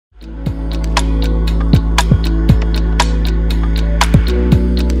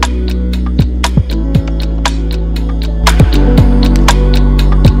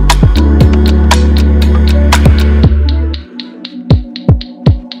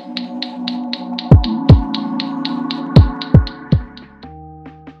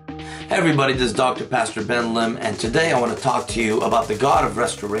Hey everybody, this is Dr. Pastor Ben Lim, and today I want to talk to you about the God of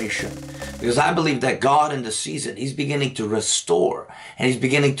restoration. Because I believe that God in the season, He's beginning to restore, and He's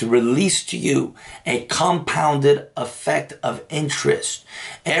beginning to release to you a compounded effect of interest.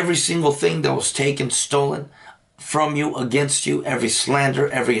 Every single thing that was taken, stolen from you, against you, every slander,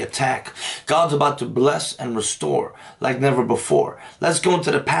 every attack, God's about to bless and restore like never before. Let's go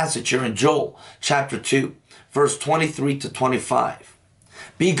into the passage here in Joel chapter 2, verse 23 to 25.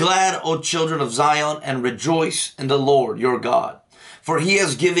 Be glad, O children of Zion, and rejoice in the Lord your God. For He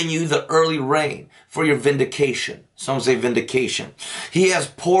has given you the early rain for your vindication. Some say vindication. He has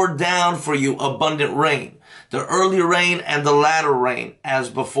poured down for you abundant rain, the early rain and the latter rain as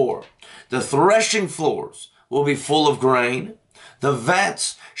before. The threshing floors will be full of grain. The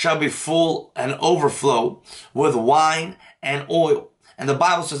vats shall be full and overflow with wine and oil. And the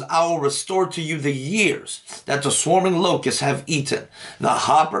Bible says, I will restore to you the years that the swarming locusts have eaten, the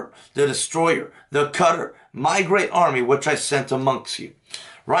hopper, the destroyer, the cutter, my great army which I sent amongst you.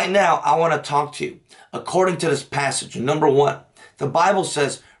 Right now, I want to talk to you according to this passage. Number one, the Bible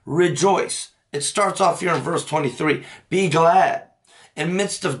says, rejoice. It starts off here in verse 23. Be glad in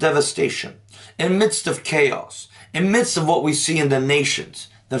midst of devastation, in midst of chaos, in midst of what we see in the nations,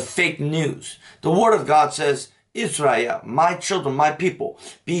 the fake news. The Word of God says, Israel, my children, my people,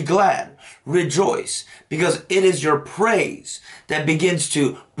 be glad, rejoice, because it is your praise that begins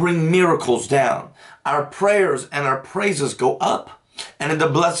to bring miracles down. Our prayers and our praises go up, and then the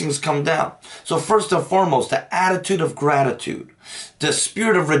blessings come down. So first and foremost, the attitude of gratitude, the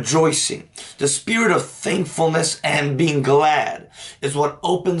spirit of rejoicing, the spirit of thankfulness and being glad is what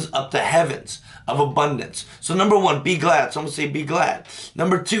opens up the heavens of abundance. So number one, be glad. Someone say be glad.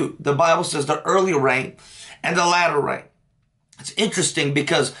 Number two, the Bible says the early rain and the latter rain. It's interesting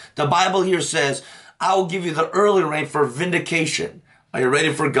because the Bible here says, I will give you the early rain for vindication. Are you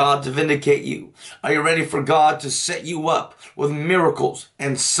ready for God to vindicate you? Are you ready for God to set you up with miracles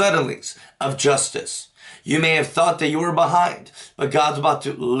and suddenlies of justice? You may have thought that you were behind, but God's about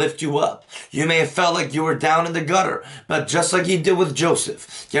to lift you up. You may have felt like you were down in the gutter, but just like He did with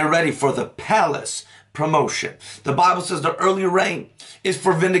Joseph, get ready for the palace promotion. The Bible says the early rain is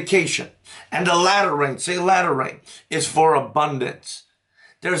for vindication, and the latter rain, say latter rain, is for abundance.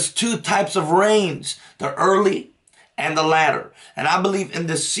 There's two types of rains, the early and the latter. And I believe in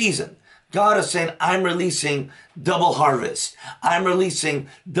this season, God is saying, I'm releasing double harvest. I'm releasing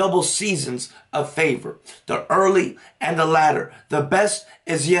double seasons of favor. The early and the latter. The best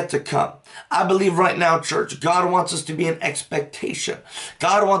is yet to come. I believe right now, church, God wants us to be in expectation.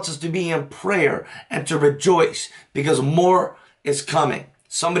 God wants us to be in prayer and to rejoice because more is coming.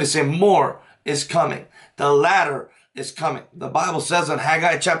 Somebody say more is coming. The latter is coming. The Bible says in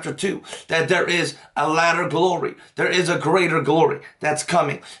Haggai chapter 2 that there is a latter glory. There is a greater glory that's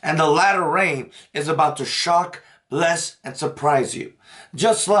coming. And the latter rain is about to shock, bless, and surprise you.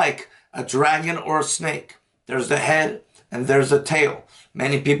 Just like a dragon or a snake. There's the head and there's the tail.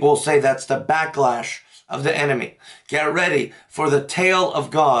 Many people will say that's the backlash of the enemy. Get ready for the tail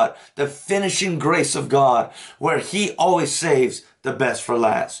of God, the finishing grace of God, where He always saves the best for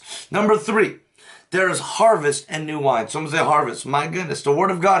last. Number three, there is harvest and new wine. Someone say harvest. My goodness, the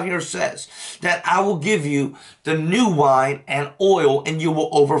Word of God here says that I will give you the new wine and oil and you will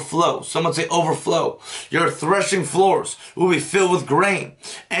overflow. Someone say overflow. Your threshing floors will be filled with grain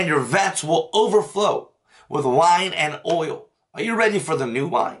and your vats will overflow with wine and oil. Are you ready for the new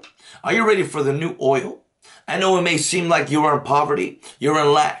wine? Are you ready for the new oil? I know it may seem like you are in poverty, you're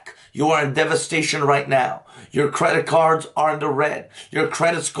in lack, you are in devastation right now. Your credit cards are in the red. Your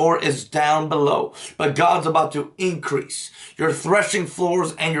credit score is down below. But God's about to increase. Your threshing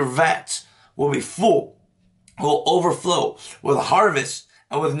floors and your vats will be full, will overflow with harvest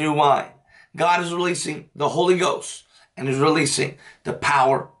and with new wine. God is releasing the Holy Ghost and is releasing the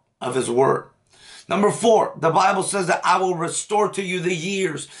power of His Word. Number four, the Bible says that I will restore to you the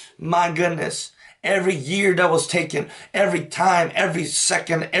years. My goodness. Every year that was taken, every time, every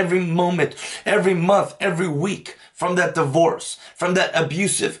second, every moment, every month, every week from that divorce, from that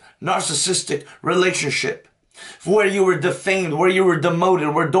abusive, narcissistic relationship, where you were defamed, where you were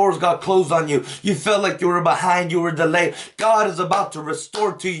demoted, where doors got closed on you, you felt like you were behind, you were delayed. God is about to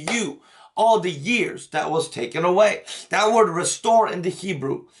restore to you all the years that was taken away. That word restore in the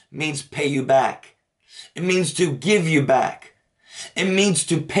Hebrew means pay you back. It means to give you back. It means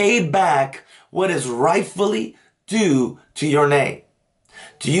to pay back what is rightfully due to your name.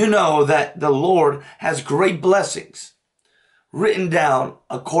 Do you know that the Lord has great blessings written down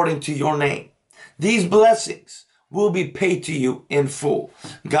according to your name? These blessings will be paid to you in full.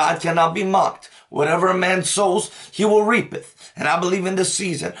 God cannot be mocked. Whatever a man sows, he will reapeth. And I believe in this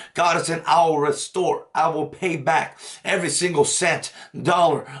season, God is saying, I will restore. I will pay back every single cent,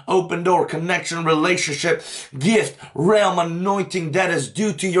 dollar, open door, connection, relationship, gift, realm, anointing that is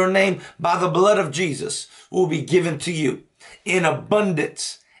due to your name by the blood of Jesus will be given to you in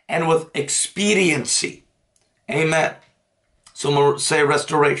abundance and with expediency. Amen. So I'm going to say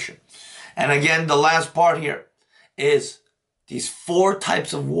restoration. And again, the last part here is these 4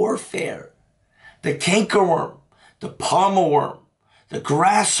 types of warfare. The cankerworm, the palmer worm, the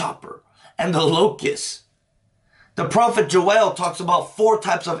grasshopper, and the locust. The prophet Joel talks about 4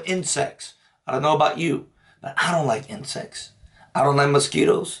 types of insects. I don't know about you, but I don't like insects. I don't like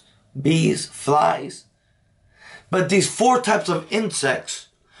mosquitoes, bees, flies. But these 4 types of insects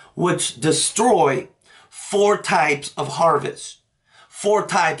which destroy 4 types of harvest, 4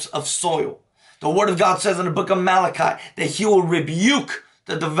 types of soil. The word of God says in the book of Malachi that he will rebuke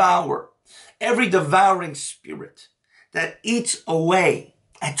the devourer. Every devouring spirit that eats away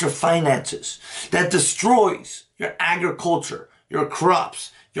at your finances, that destroys your agriculture, your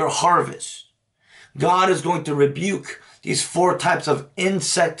crops, your harvest. God is going to rebuke these 4 types of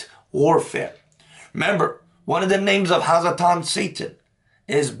insect warfare. Remember, one of the names of Hazatan, Satan,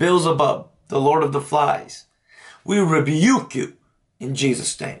 is Beelzebub, the Lord of the Flies. We rebuke you in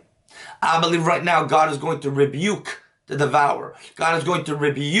Jesus' name. I believe right now God is going to rebuke the devourer. God is going to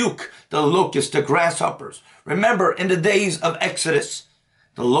rebuke the locusts, the grasshoppers. Remember, in the days of Exodus,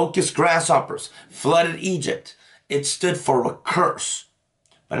 the locust grasshoppers flooded Egypt. It stood for a curse.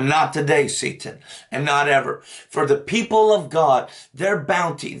 But not today, Satan, and not ever. For the people of God, their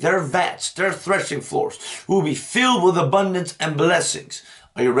bounty, their vats, their threshing floors will be filled with abundance and blessings.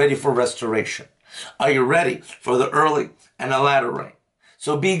 Are you ready for restoration? Are you ready for the early and the latter rain?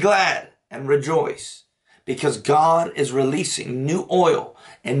 So be glad and rejoice, because God is releasing new oil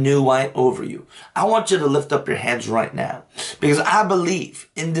and new wine over you. I want you to lift up your hands right now, because I believe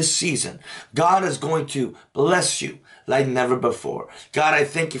in this season, God is going to bless you like never before. God, I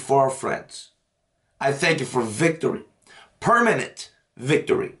thank you for our friends. I thank you for victory, permanent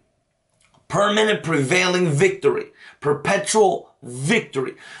victory, permanent prevailing victory, perpetual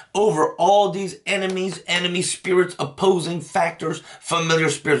victory over all these enemies, enemy spirits, opposing factors, familiar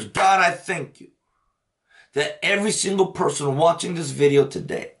spirits. God, I thank you that every single person watching this video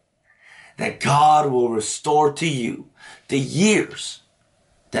today, that God will restore to you the years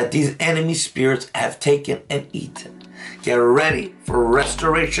that these enemy spirits have taken and eaten. Get ready for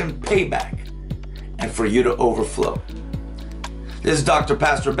restoration, payback, and for you to overflow. This is Dr.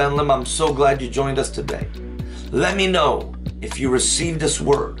 Pastor Ben Lim. I'm so glad you joined us today. Let me know if you received this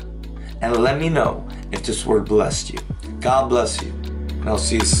word, and let me know if this word blessed you. God bless you, and I'll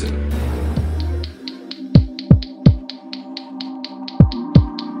see you soon.